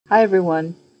Hi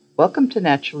everyone, welcome to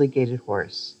Naturally Gaited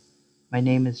Horse. My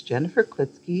name is Jennifer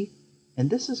Klitsky, and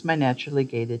this is my naturally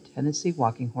gaited Tennessee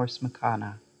walking horse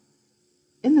Makana.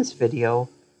 In this video,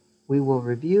 we will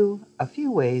review a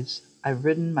few ways I've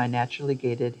ridden my naturally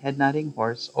gaited head nodding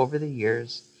horse over the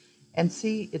years and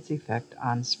see its effect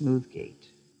on smooth gait.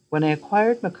 When I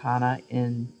acquired Makana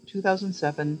in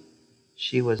 2007,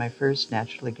 she was my first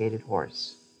naturally gaited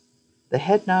horse. The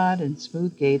head nod and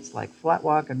smooth gaits like flat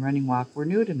walk and running walk were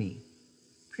new to me.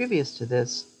 Previous to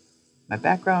this, my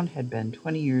background had been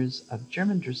 20 years of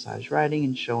German dressage riding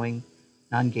and showing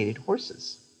non-gaited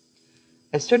horses.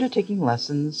 I started taking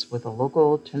lessons with a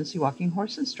local Tennessee walking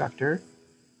horse instructor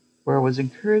where I was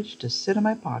encouraged to sit on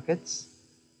my pockets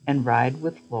and ride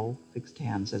with low fixed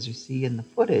hands, as you see in the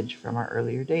footage from our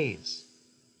earlier days.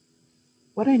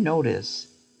 What I notice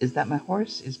is that my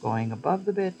horse is going above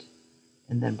the bit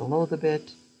and then below the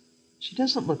bit. She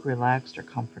doesn't look relaxed or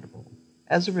comfortable.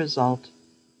 As a result,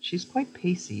 she's quite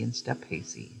pacey and step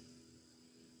pacey.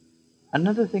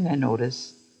 Another thing I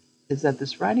notice is that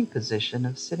this riding position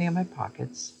of sitting on my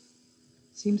pockets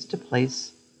seems to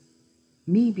place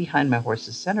me behind my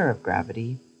horse's center of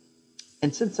gravity,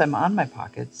 and since I'm on my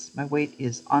pockets, my weight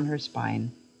is on her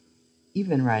spine,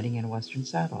 even riding in a Western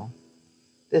saddle.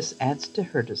 This adds to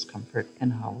her discomfort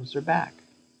and hollows her back.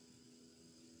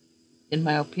 In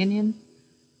my opinion,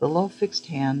 the low fixed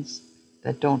hands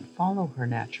that don't follow her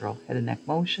natural head and neck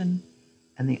motion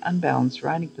and the unbalanced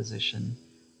riding position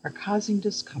are causing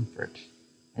discomfort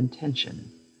and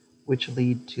tension, which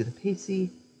lead to the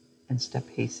pacey and step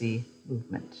pacey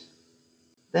movement.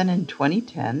 Then in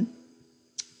 2010,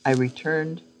 I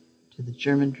returned to the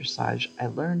German dressage I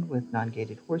learned with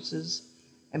non-gaited horses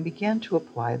and began to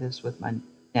apply this with my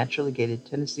naturally gaited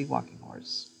Tennessee walking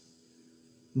horse.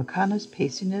 Makana's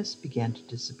paciness began to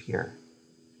disappear,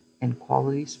 and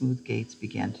quality smooth gaits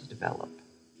began to develop.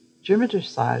 German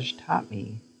dressage taught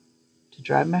me to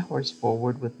drive my horse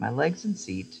forward with my legs and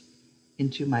seat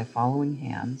into my following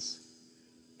hands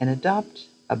and adopt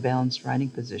a balanced riding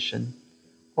position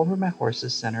over my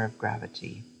horse's center of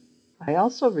gravity. I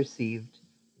also received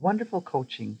wonderful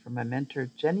coaching from my mentor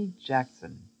Jenny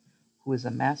Jackson, who is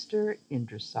a master in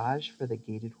dressage for the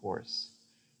gaited horse.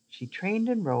 She trained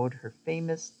and rode her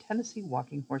famous Tennessee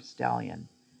walking horse stallion,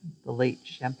 the late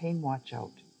Champagne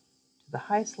Watchout, to the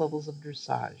highest levels of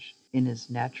dressage in his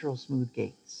natural smooth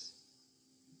gaits.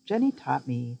 Jenny taught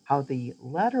me how the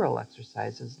lateral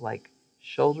exercises like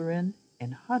shoulder in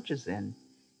and haunches in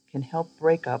can help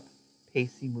break up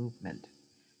pacey movement.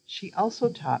 She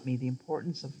also taught me the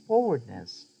importance of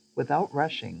forwardness without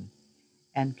rushing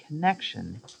and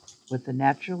connection with the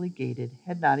naturally gaited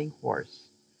head nodding horse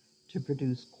to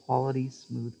produce quality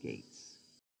smooth gaits.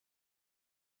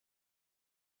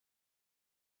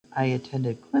 I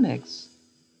attended clinics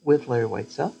with Larry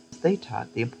Whitesell. They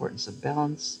taught the importance of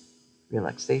balance,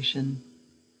 relaxation,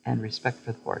 and respect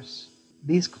for the horse.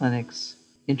 These clinics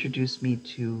introduced me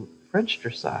to French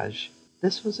dressage.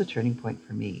 This was a turning point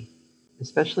for me,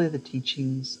 especially the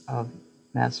teachings of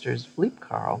masters Philippe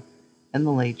Carl and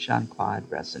the late Jean-Claude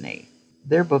Raisonnet.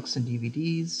 Their books and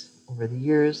DVDs over the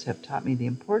years have taught me the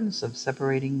importance of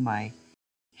separating my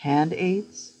hand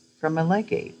aids from my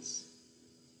leg aids,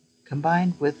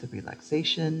 combined with the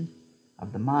relaxation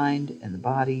of the mind and the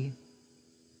body,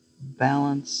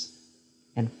 balance,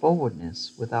 and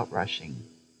forwardness without rushing.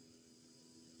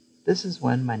 This is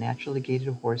when my naturally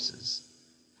gaited horses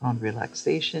found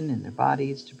relaxation in their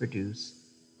bodies to produce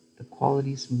the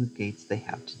quality smooth gaits they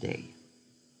have today.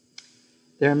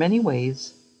 There are many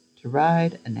ways to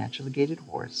ride a naturally gaited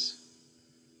horse,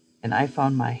 and I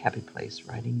found my happy place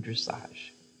riding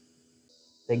dressage.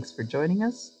 Thanks for joining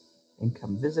us, and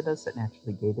come visit us at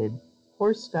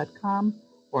naturallygatedhorse.com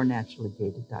or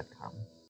naturallygated.com.